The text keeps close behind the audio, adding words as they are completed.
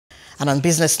And on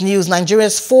business news,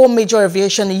 Nigeria's 4 major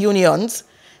aviation unions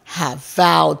have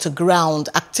vowed to ground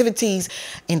activities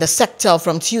in the sector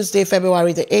from Tuesday,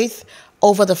 February the 8th,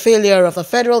 over the failure of the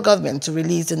federal government to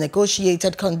release the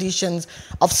negotiated conditions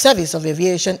of service of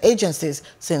aviation agencies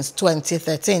since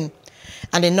 2013,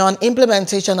 and a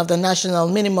non-implementation of the national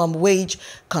minimum wage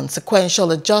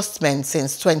consequential adjustment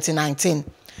since 2019.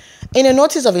 In a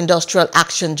notice of industrial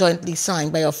action jointly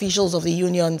signed by officials of the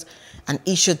unions and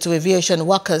issued to aviation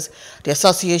workers, the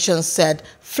association said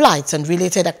flights and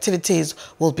related activities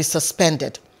will be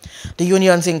suspended. The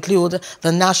unions include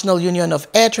the National Union of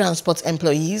Air Transport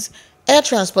Employees, Air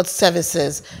Transport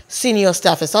Services, Senior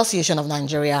Staff Association of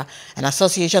Nigeria, and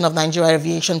Association of Nigeria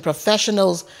Aviation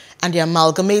Professionals, and the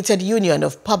Amalgamated Union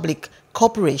of Public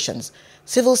Corporations,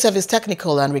 Civil Service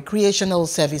Technical and Recreational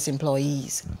Service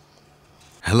Employees.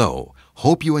 Hello,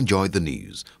 hope you enjoyed the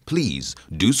news. Please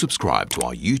do subscribe to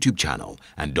our YouTube channel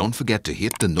and don't forget to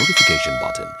hit the notification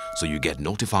button so you get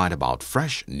notified about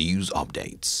fresh news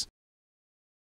updates.